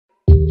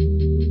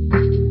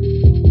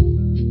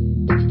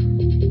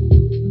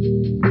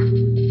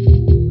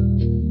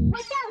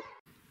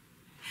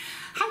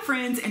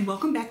and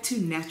welcome back to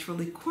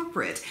Naturally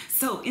Corporate.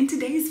 So in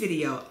today's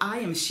video, I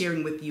am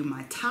sharing with you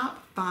my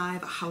top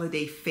 5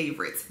 holiday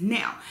favorites.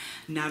 Now,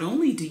 not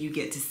only do you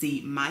get to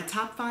see my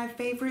top 5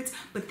 favorites,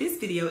 but this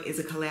video is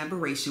a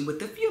collaboration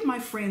with a few of my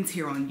friends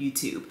here on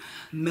YouTube.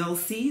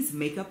 Macy's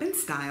Makeup and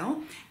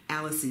Style,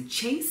 Allison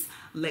Chase,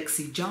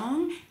 Lexi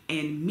Jong,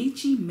 and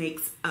Michi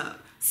MakesUp.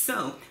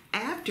 So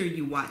after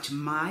you watch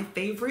my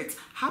favorites,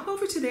 hop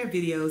over to their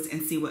videos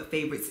and see what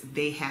favorites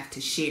they have to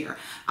share.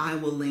 I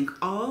will link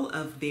all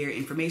of their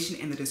information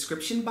in the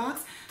description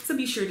box, so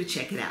be sure to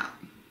check it out.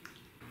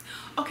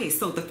 Okay,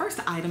 so the first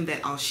item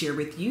that I'll share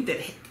with you that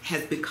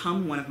has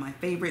become one of my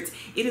favorites,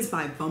 it is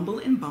by Bumble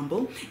 &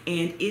 Bumble,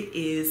 and it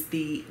is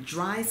the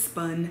Dry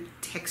Spun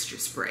Texture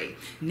Spray.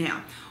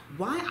 Now,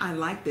 why I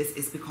like this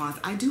is because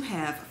I do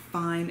have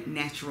fine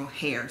natural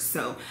hair,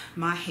 so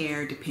my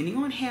hair, depending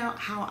on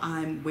how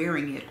I'm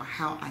wearing it or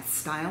how I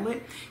style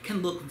it,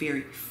 can look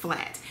very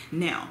flat.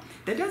 Now,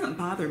 that doesn't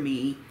bother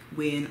me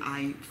when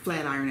I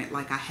flat iron it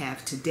like I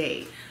have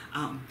today,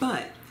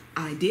 but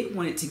I did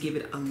want it to give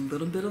it a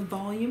little bit of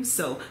volume,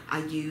 so I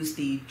used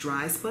the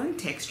Dry Spun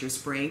Texture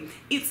Spray.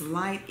 It's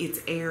light, it's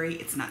airy,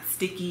 it's not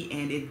sticky,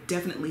 and it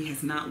definitely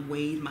has not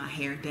weighed my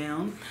hair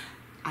down.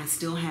 I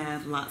still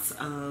have lots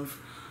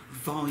of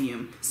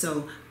volume,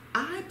 so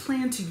I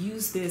plan to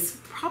use this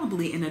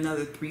probably in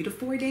another 3 to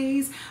 4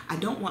 days. I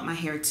don't want my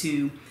hair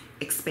to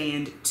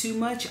expand too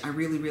much. I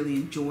really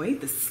enjoy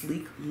the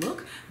sleek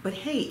look, but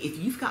hey, if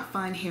you've got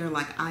fine hair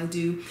like I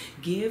do,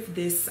 give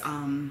this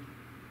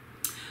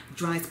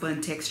Dry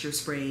Spun Texture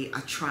Spray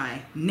a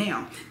try.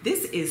 Now,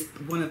 this is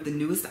one of the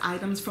newest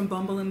items from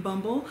Bumble &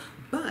 Bumble,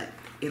 but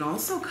it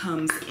also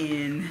comes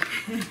in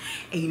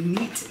a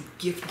neat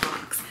gift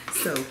box.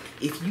 So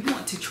if you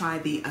want to try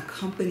the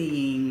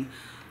accompanying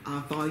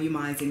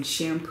volumizing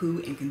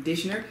shampoo and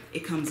conditioner,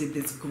 it comes in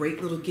this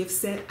great little gift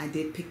set. I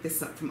did pick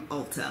this up from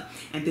Ulta,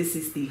 and this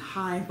is the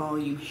High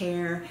Volume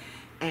Hair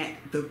at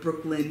the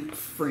Brooklyn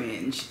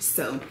Fringe.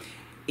 So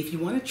if you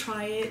want to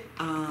try it,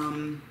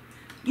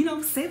 you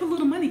know, save a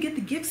little money, get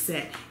the gift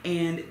set.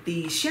 And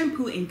the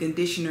shampoo and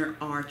conditioner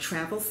are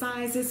travel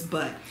sizes,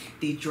 but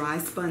the Dry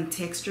Spun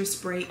Texture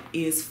Spray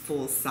is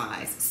full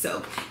size.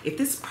 So if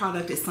this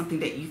product is something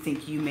that you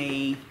think you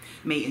may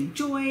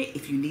enjoy,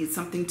 if you need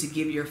something to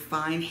give your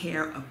fine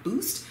hair a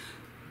boost,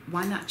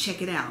 why not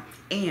check it out?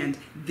 And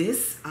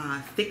this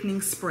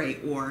thickening spray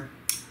or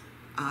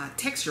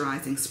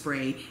texturizing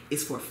spray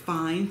is for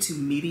fine to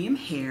medium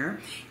hair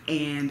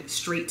and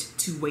straight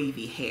to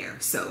wavy hair.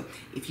 So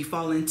if you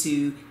fall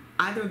into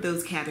either of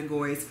those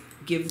categories,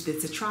 give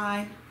this a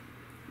try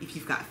if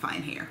you've got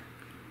fine hair.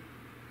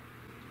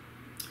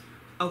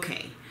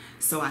 Okay,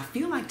 so I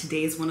feel like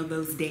today is one of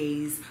those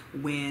days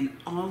when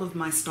all of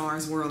my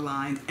stars were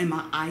aligned and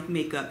my eye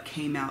makeup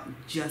came out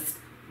just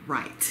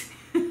right.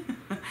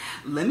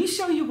 Let me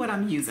show you what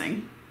I'm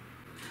using.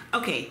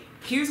 Okay,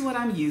 here's what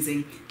I'm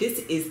using. This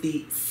is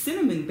the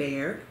Cinnamon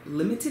Bear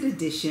Limited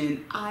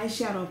Edition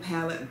Eyeshadow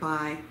Palette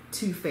by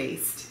Too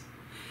Faced.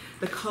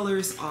 The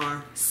colors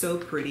are so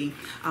pretty.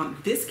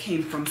 This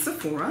came from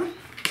Sephora,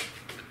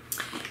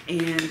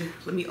 and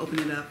let me open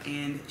it up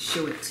and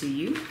show it to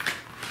you.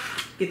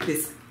 Get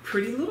this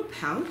pretty little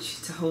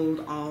pouch to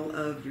hold all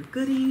of your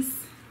goodies.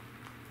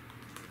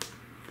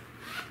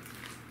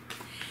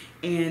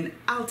 And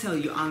I'll tell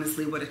you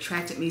honestly, what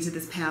attracted me to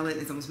this palette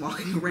as I was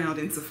walking around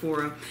in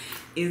Sephora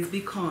is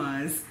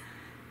because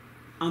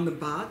on the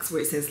box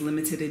where it says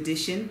limited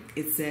edition,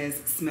 it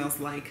says smells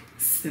like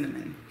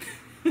cinnamon.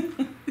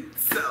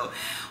 So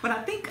when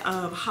I think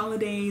of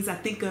holidays, I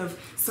think of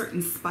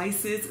certain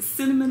spices.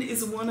 Cinnamon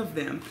is one of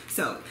them.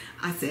 So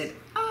I said,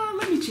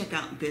 let me check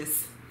out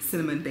this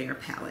Cinnamon Bear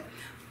palette.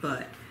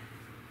 But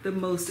the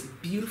most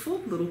beautiful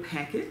little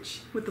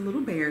package with the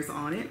little bears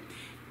on it.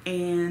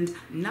 And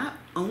not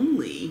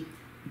only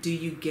do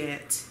you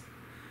get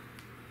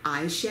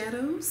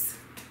eyeshadows,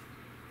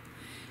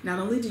 not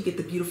only do you get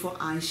the beautiful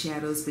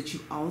eyeshadows, but you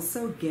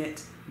also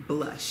get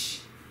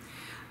blush.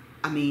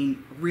 I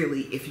mean,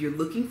 really, if you're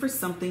looking for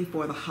something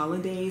for the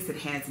holidays that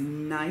has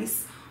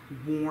nice,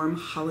 warm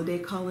holiday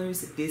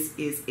colors, this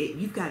is it.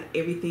 You've got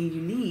everything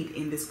you need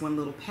in this one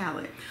little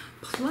palette.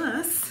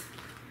 Plus,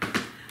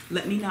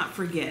 let me not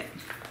forget,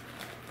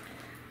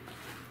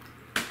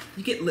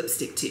 you get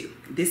lipstick too.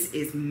 This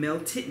is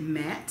Melted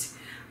Matte,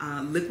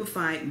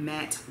 Liquefied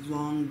Matte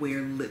Long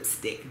Wear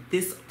Lipstick.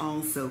 This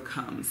also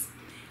comes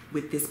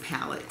with this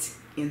palette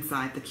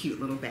inside the cute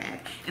little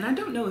bag. And I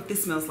don't know if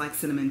this smells like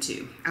cinnamon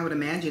too. I would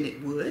imagine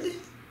it would.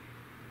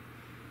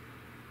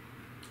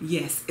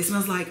 Yes, it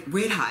smells like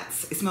Red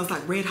Hots. It smells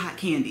like Red Hot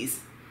candies.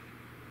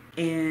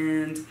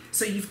 And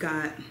so you've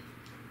got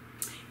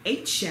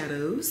 8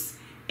 shadows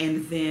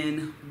and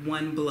then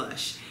 1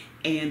 blush.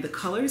 And the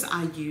colors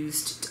I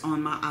used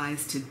on my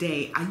eyes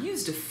today, I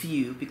used a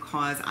few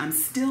because I'm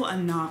still a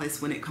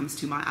novice when it comes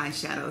to my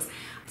eyeshadows.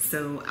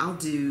 So I'll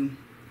do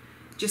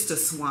just a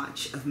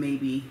swatch of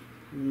maybe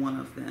one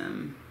of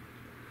them.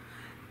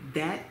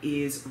 That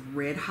is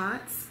Red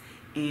Hots,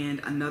 and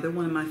another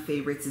one of my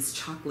favorites is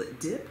Chocolate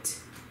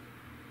Dipped.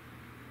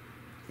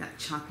 Got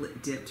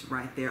chocolate dipped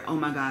right there. Oh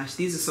my gosh,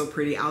 these are so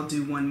pretty. I'll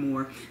do one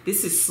more.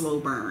 This is Slow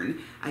Burn.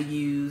 I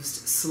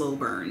used Slow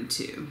Burn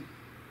too.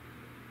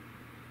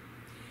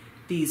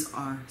 These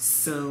are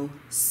so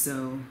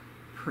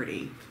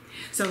pretty.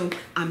 So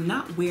I'm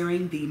not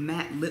wearing the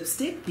matte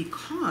lipstick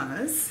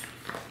because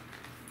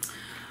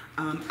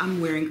I'm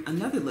wearing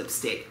another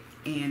lipstick,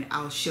 and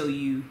I'll show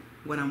you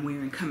what I'm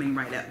wearing coming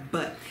right up.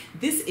 But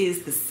this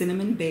is the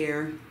Cinnamon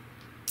Bear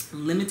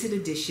limited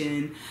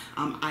edition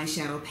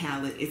eyeshadow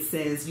palette. It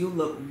says you'll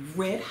look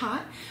red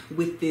hot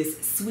with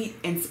this sweet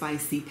and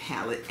spicy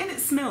palette, and it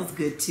smells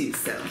good too.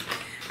 So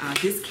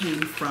this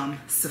came from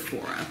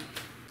Sephora.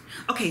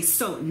 Okay,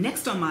 so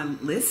next on my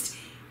list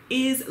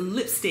is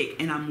lipstick,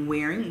 and I'm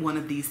wearing one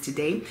of these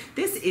today.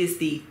 This is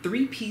the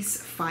 3-piece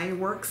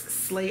Fireworks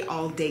Slay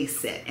All Day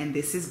set, and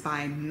this is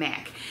by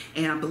MAC.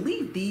 And I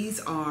believe these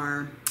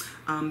are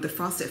the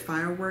Frosted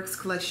Fireworks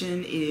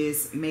collection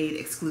is made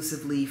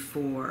exclusively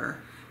for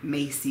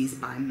Macy's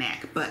by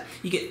MAC. But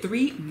you get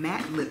 3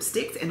 matte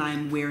lipsticks, and I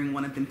am wearing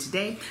one of them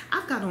today.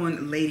 I've got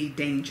on Lady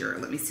Danger.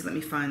 Let me see, let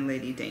me find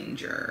Lady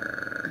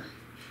Danger.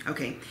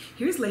 Okay,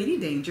 here's Lady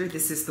Danger.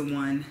 This is the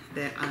one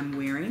that I'm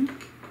wearing.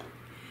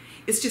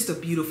 It's just a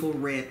beautiful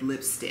red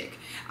lipstick.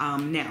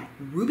 Now,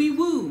 Ruby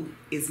Woo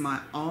is my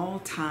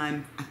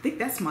all-time, I think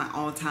that's my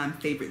all-time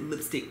favorite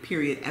lipstick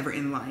period ever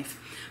in life.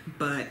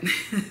 But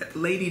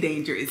Lady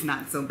Danger is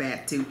not so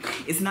bad too.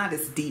 It's not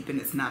as deep and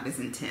it's not as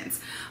intense.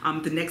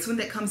 The next one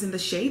that comes in the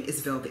shade is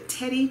Velvet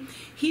Teddy.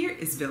 Here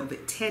is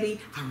Velvet Teddy.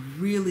 I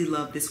really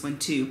love this one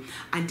too.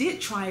 I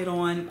did try it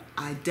on.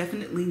 I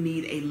definitely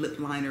need a lip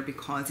liner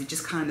because it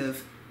just kind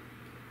of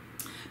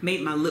made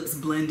my lips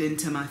blend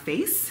into my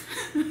face,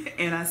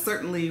 and I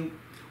certainly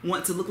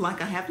want to look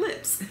like I have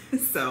lips.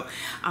 So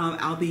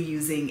I'll be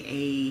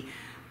using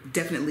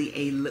definitely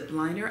a lip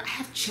liner. I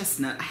have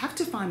Chestnut. I have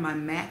to find my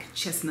MAC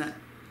Chestnut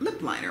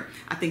lip liner.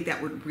 I think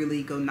that would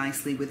really go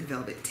nicely with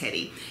Velvet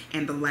Teddy.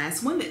 And the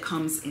last one that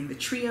comes in the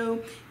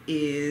trio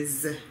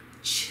is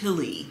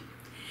Chili.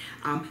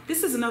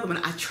 This is another one.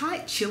 I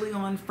tried Chili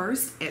on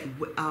first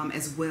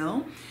as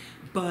well,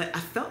 but I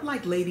felt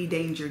like Lady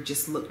Danger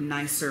just looked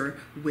nicer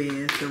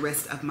with the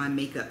rest of my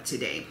makeup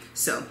today.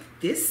 So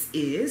this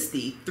is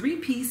the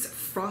 3-piece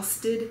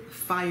Frosted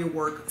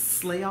Firework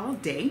Slay All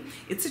Day.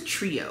 It's a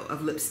trio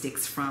of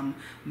lipsticks from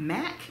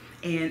MAC,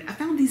 and I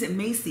found these at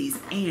Macy's,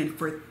 and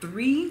for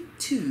 3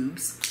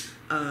 tubes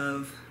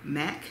of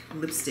MAC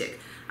lipstick,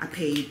 I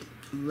paid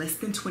less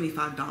than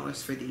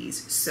 $25 for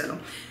these. So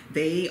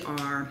they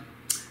are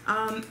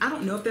I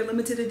don't know if they're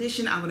limited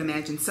edition. I would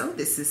imagine so.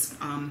 This is,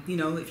 you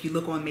know, if you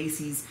look on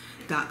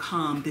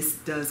Macy's.com, this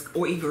does,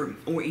 or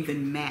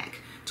even MAC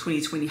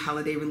 2020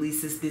 holiday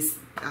releases, this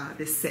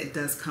set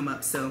does come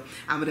up. So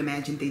I would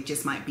imagine they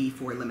just might be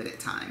for a limited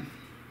time.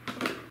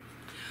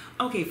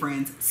 Okay,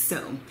 friends,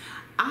 so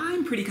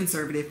I'm pretty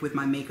conservative with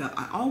my makeup.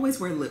 I always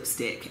wear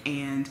lipstick,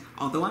 and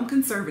although I'm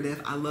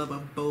conservative, I love a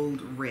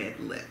bold red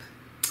lip.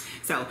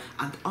 So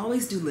I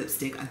always do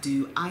lipstick, I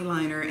do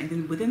eyeliner, and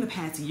then within the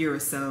past year or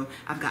so,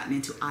 I've gotten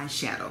into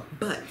eyeshadow.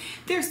 But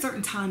there are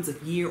certain times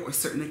of year or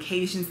certain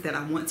occasions that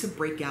I want to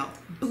break out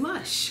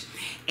blush.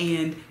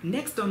 And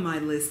next on my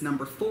list,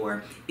 number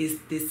 4, is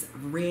this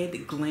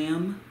Red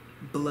Glam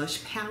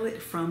blush palette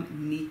from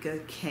Nika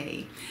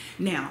K.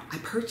 Now, I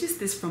purchased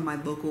this from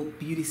my local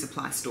beauty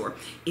supply store.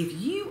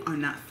 If you are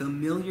not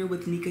familiar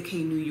with Nika K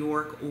New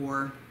York,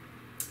 or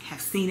have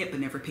seen it but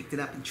never picked it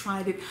up and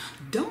tried it,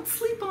 don't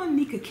sleep on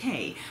Nika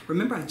K.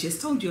 Remember, I just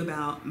told you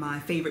about my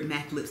favorite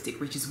MAC lipstick,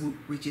 which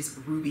is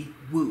Ruby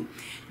Woo.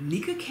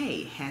 Nika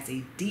K has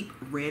a deep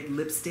red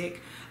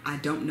lipstick. I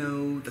don't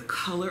know the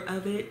color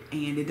of it,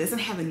 and it doesn't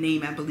have a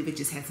name. I believe it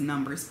just has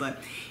numbers,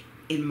 but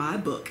in my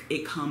book,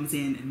 it comes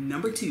in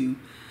number 2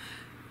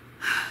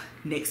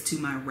 next to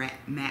my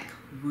MAC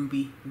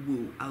Ruby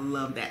Woo. I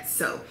love that.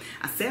 So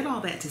I said all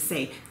that to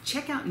say,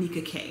 check out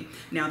Nika K.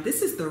 Now,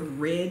 this is the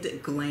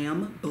Red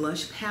Glam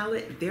blush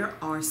palette. There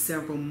are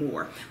several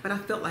more, but I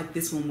felt like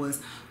this one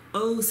was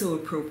oh so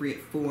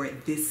appropriate for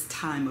this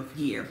time of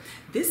year.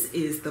 This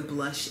is the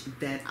blush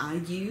that I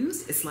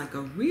use. It's like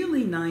a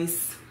really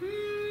nice,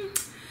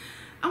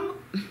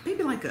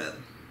 maybe like a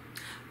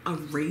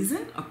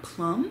raisin, a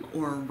plum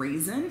or a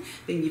raisin.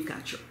 Then you've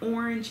got your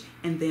orange,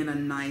 and then a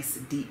nice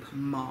deep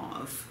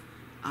mauve.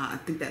 I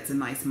think that's a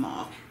nice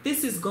mauve.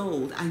 This is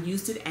gold. I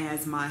used it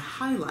as my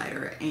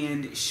highlighter,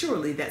 and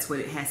surely that's what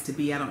it has to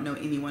be. I don't know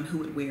anyone who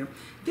would wear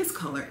this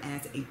color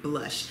as a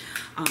blush.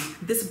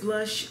 This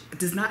blush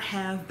does not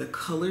have the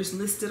colors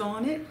listed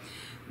on it,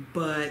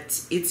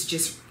 but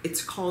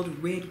it's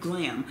called Red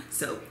Glam.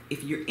 So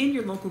if you're in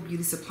your local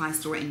beauty supply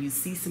store and you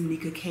see some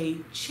Nika K,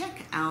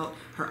 check out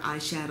her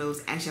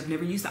eyeshadows. Actually, I've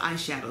never used the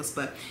eyeshadows,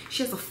 but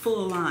she has a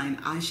full line,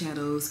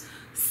 eyeshadows,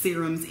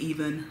 serums,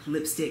 even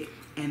lipstick,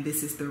 and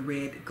this is the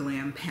Red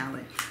Glam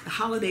palette. The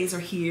holidays are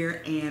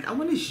here, and I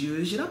want to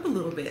zhuzh it up a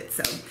little bit.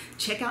 So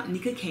check out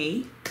Nika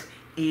K,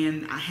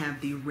 and I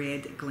have the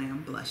Red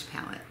Glam blush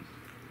palette.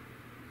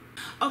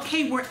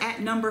 Okay, we're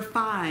at number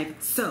 5.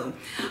 So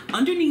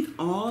underneath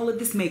all of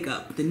this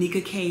makeup, the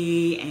Nika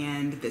K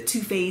and the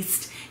Too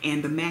Faced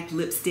and the MAC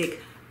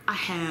lipstick, I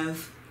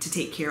have to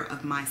take care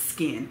of my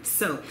skin.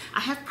 So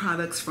I have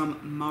products from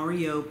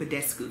Mario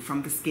Badescu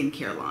from the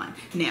skincare line.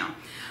 Now,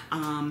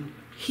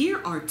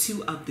 here are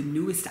 2 of the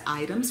newest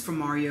items from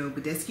Mario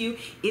Badescu.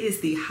 It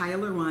is the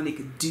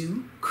Hyaluronic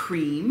Dew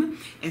Cream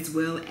as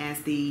well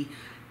as the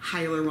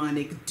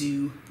Hyaluronic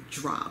Dew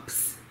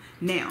Drops.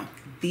 Now,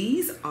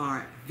 these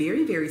are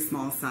very, very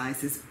small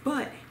sizes,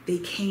 but they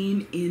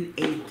came in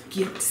a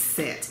gift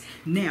set.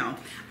 Now,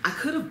 I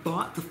could have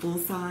bought the full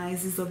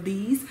sizes of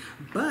these,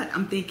 but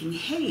I'm thinking,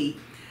 hey,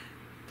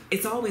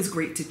 it's always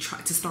great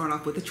to start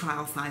off with a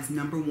trial size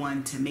number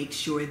 1 to make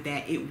sure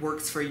that it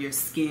works for your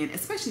skin,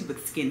 especially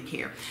with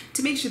skincare.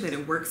 To make sure that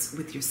it works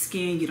with your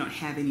skin, you don't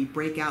have any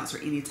breakouts or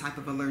any type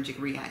of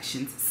allergic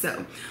reactions.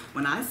 So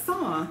when I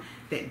saw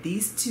that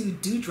these 2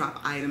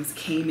 dewdrop items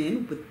came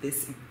in with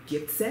this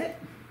gift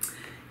set,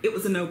 it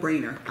was a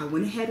no-brainer. I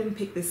went ahead and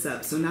picked this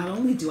up. So not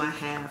only do I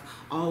have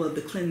all of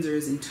the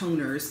cleansers and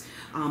toners,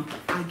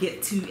 I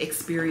get to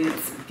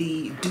experience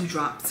the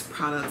dewdrops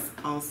products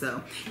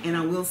also. And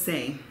I will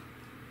say,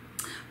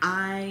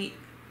 I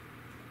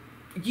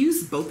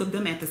used both of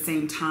them at the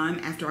same time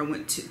after I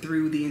went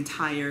through the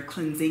entire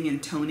cleansing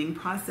and toning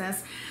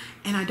process.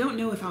 And I don't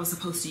know if I was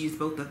supposed to use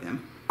both of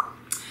them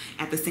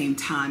at the same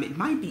time. It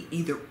might be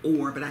either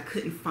or, but I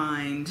couldn't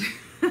find,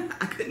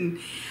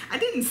 I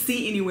didn't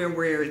see anywhere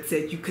where it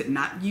said you could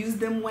not use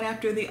them one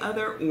after the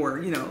other or,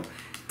 you know,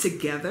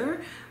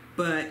 together.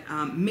 But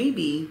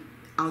maybe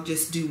I'll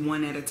just do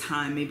one at a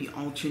time, maybe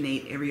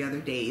alternate every other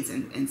days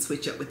and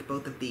switch up with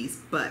both of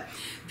these. But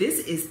this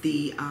is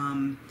the,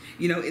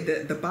 you know,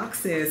 the box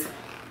says,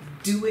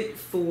 do it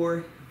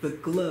for the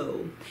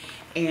glow.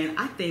 And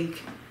I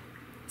think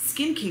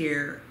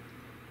skincare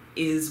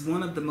is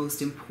one of the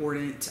most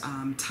important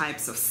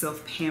types of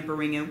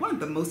self-pampering and one of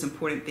the most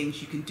important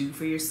things you can do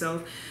for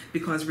yourself,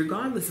 because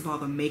regardless of all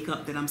the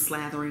makeup that I'm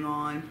slathering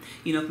on,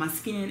 you know, if my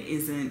skin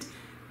isn't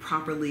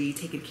properly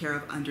taken care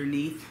of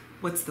underneath,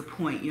 what's the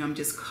point? You know, I'm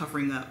just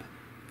covering up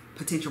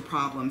potential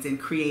problems and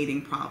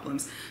creating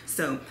problems.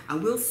 So I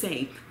will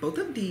say both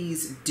of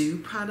these dew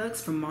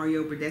products from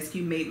Mario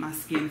Badescu made my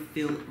skin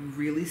feel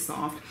really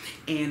soft.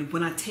 And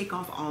when I take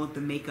off all of the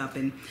makeup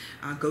and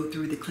go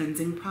through the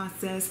cleansing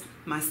process,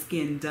 my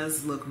skin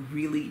does look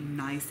really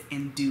nice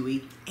and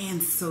dewy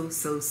and so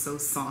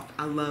soft.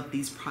 I love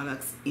these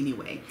products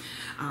anyway,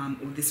 or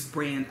this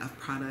brand of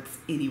products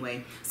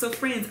anyway. So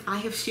friends, I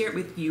have shared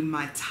with you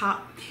my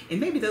top, and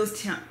maybe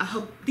those, I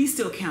hope these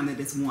still counted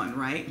as 1,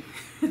 right?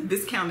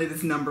 This counted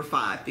as number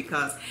 5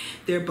 because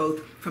they're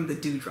both from the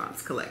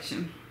Dewdrops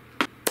collection.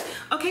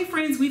 Okay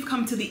friends, we've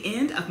come to the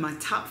end of my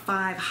top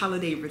 5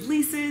 holiday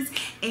releases,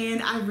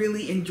 and I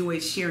really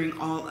enjoyed sharing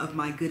all of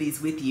my goodies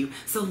with you.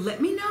 So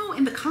let me know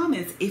in the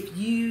comments if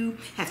you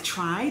have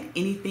tried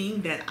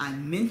anything that I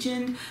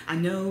mentioned. I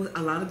know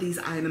a lot of these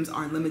items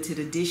are limited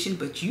edition,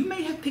 but you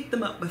may have picked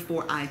them up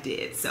before I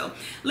did. So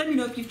let me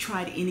know if you've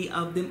tried any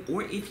of them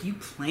or if you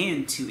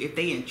plan to, if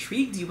they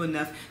intrigued you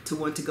enough to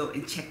want to go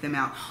and check them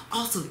out.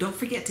 Also, don't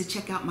forget to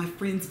check out my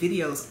friends'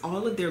 videos.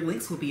 All of their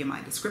links will be in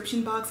my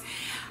description box.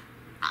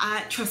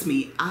 Trust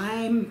me,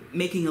 I'm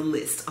making a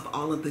list of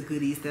all of the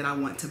goodies that I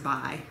want to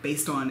buy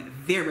based on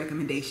their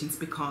recommendations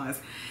because,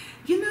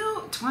 you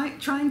know,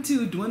 trying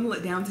to dwindle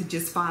it down to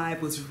just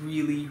 5 was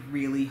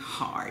really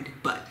hard.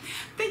 But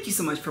thank you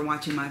so much for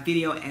watching my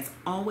video. As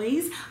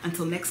always,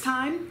 until next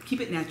time,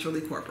 keep it naturally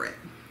corporate.